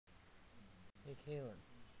Hey Kahlan,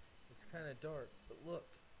 it's kind of dark, but look,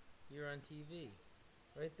 you're on TV.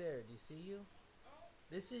 Right there, do you see you?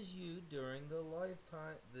 This is you during the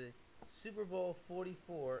Super Bowl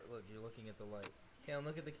 44. Look, you're looking at the light. Kahlan,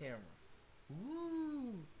 look at the camera.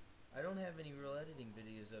 Woo! I don't have any real editing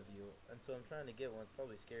videos of you, and so I'm trying to get one. It's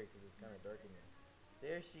probably scary because it's kind of dark in here.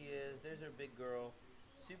 There she is. There's our big girl.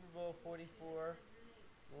 Super Bowl 44,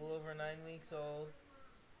 a little over 9 weeks old.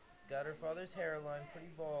 Got her father's hairline,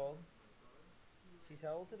 pretty bald. She's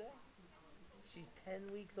how old today? She's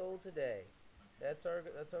 10 weeks old today. That's our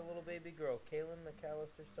little baby girl, Kahlan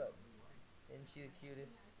McAllister Sutton. Isn't she the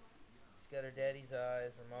cutest? She's got her daddy's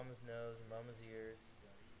eyes, her mama's nose, her mama's ears.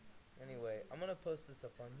 Anyway, I'm gonna post this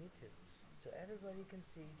up on YouTube so everybody can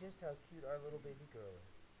see just how cute our little baby girl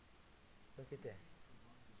is. Look at that.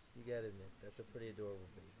 You gotta admit, that's a pretty adorable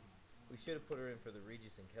baby. We should have put her in for the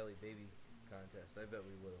Regis and Kelly baby contest. I bet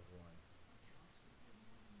we would have won.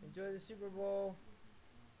 Enjoy the Super Bowl.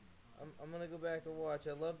 I'm gonna go back and watch.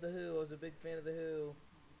 I love The Who. I was a big fan of The Who.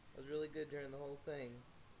 I was really good during the whole thing.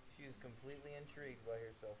 She is completely intrigued by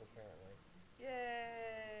herself, apparently.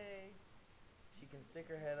 Yay! She can stick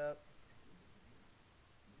her head up.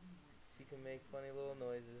 She can make funny little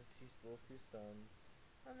noises. She's a little too stunned.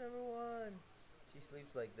 I'm number one. She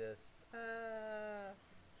sleeps like this. Ah!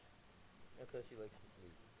 That's how she likes to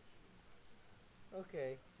sleep.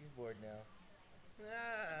 Okay, she's bored now.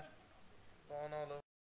 Ah! Falling all over.